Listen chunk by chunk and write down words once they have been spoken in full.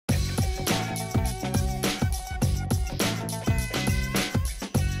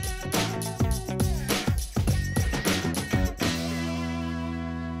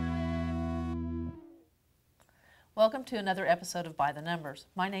Welcome to another episode of By the Numbers.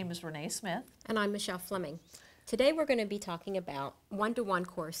 My name is Renee Smith. And I'm Michelle Fleming. Today we're going to be talking about one-to-one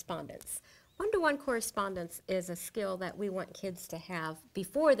correspondence. One-to-one correspondence is a skill that we want kids to have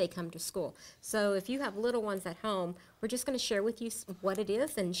before they come to school. So if you have little ones at home, we're just going to share with you what it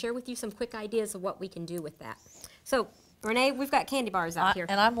is and share with you some quick ideas of what we can do with that. So Renee, we've got candy bars out here.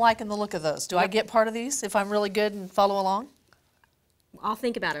 And I'm liking the look of those. Do I get part of these if I'm really good and follow along? I'll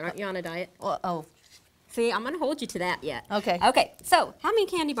think about it. Aren't you on a diet? Well, oh. See, I'm going to hold you to that yet. Okay. Okay, so how many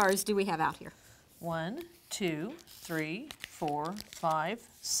candy bars do we have out here? 1, 2, 3, 4, 5,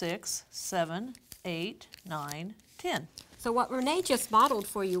 6, 7, 8, 9, 10. So what Renee just modeled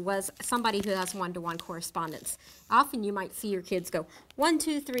for you was somebody who has one-to-one correspondence. Often you might see your kids go 1,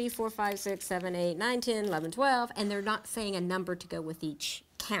 2, 3, 4, 5, 6, 7, 8, 9, 10, 11, 12, and they're not saying a number to go with each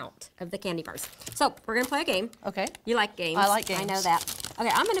count of the candy bars. So we're going to play a game. Okay. You like games. I like games. I know that. Okay,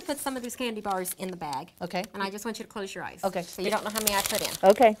 I'm going to put some of these candy bars in the bag. Okay. And I just want you to close your eyes. Okay. So you don't know how many I put in.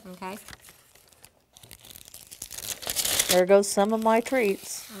 Okay. Okay. There goes some of my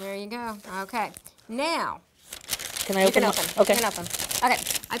treats. There you go. Okay. Now, Can I you open can them? open. Okay. You can open. Okay.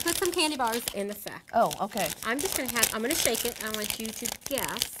 I put some candy bars in the sack. Oh, okay. I'm going to shake it. I want you to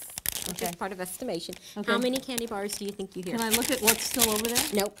guess, which is part of estimation. Okay. How many candy bars do you think you hear? Can I look at what's still over there?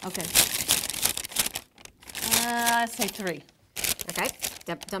 Nope. Okay. I'd say 3. Okay.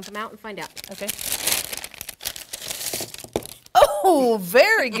 Dump them out and find out. Okay. Oh,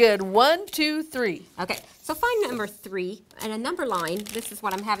 very good. 1, 2, 3. Okay. So find number 3, and a number line, this is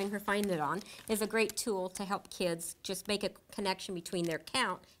what I'm having her find it on, is a great tool to help kids just make a connection between their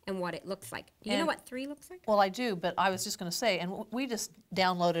count and what it looks like. Do you know what 3 looks like? Well, I do, but I was just going to say, and we just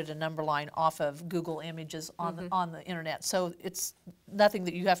downloaded a number line off of Google Images on the internet, so it's nothing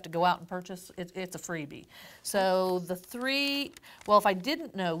that you have to go out and purchase. It's a freebie. So the 3, well, if I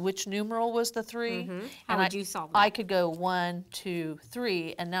didn't know which numeral was the 3, How would you solve that? I could go 1, 2,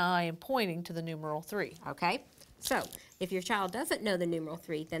 3, and now I am pointing to the numeral 3. Okay. So if your child doesn't know the numeral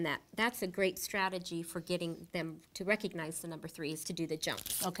 3, then that's a great strategy for getting them to recognize the number 3 is to do the jump.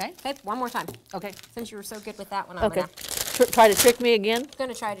 Okay. Okay, one more time. Okay. Since you were so good with that one, I'm Okay. gonna Try to trick me again?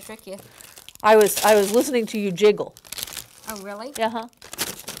 gonna try to trick you. I was listening to you jiggle. Oh, really? Uh-huh.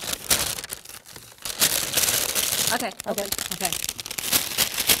 Okay. Okay. Okay.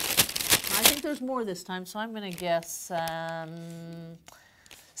 I think there's more this time, so I'm going to guess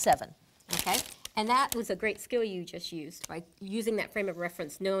 7. Okay. And that was a great skill you just used. By using that frame of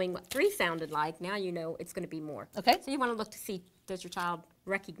reference, knowing what 3 sounded like, now you know it's going to be more. Okay. So you want to look to see, does your child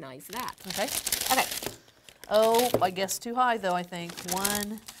recognize that? Okay. Okay. Oh, I guess too high though, I think.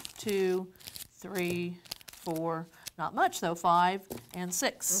 1, 2, 3, 4. Not much though. 5 and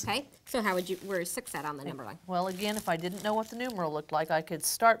 6. Okay. So how would you, where is 6 at on the number line? Well, again, if I didn't know what the numeral looked like, I could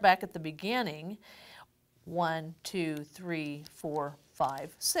start back at the beginning. 1, 2, 3, 4,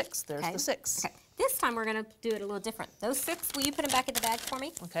 5, 6. There's the 6. Okay. This time we're going to do it a little different. Those 6, will you put them back in the bag for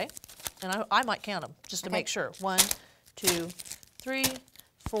me? Okay. And I might count them just to make sure. 1, 2, 3,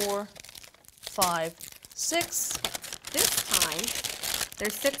 4, 5, 6. This time,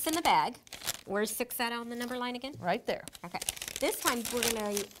 there's 6 in the bag. Where's 6 at on the number line again? Right there. Okay. This time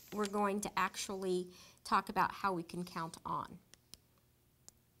we're going to actually talk about how we can count on.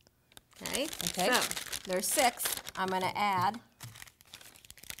 Okay. Okay. So there's 6. I'm going to add.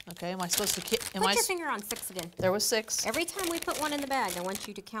 Okay. Am I supposed to? Put your finger on 6 again. There was 6. Every time we put one in the bag, I want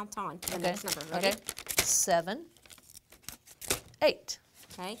you to count on the next number. Ready? Okay. 7, 8.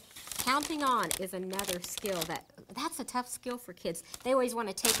 Okay. Counting on is another skill that's a tough skill for kids. They always want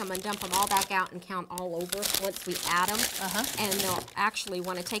to take them and dump them all back out and count all over once we add them. And they'll actually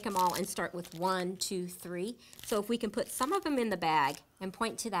want to take them all and start with 1, 2, 3. So if we can put some of them in the bag and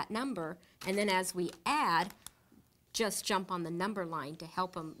point to that number, and then as we add, just jump on the number line to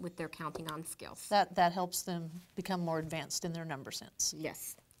help them with their counting on skills. That helps them become more advanced in their number sense.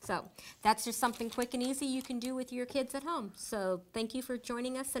 Yes. So that's just something quick and easy you can do with your kids at home. So thank you for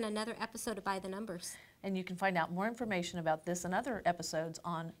joining us in another episode of By the Numbers. And you can find out more information about this and other episodes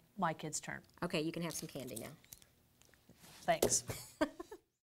on My Kids Turn. Okay, you can have some candy now. Thanks.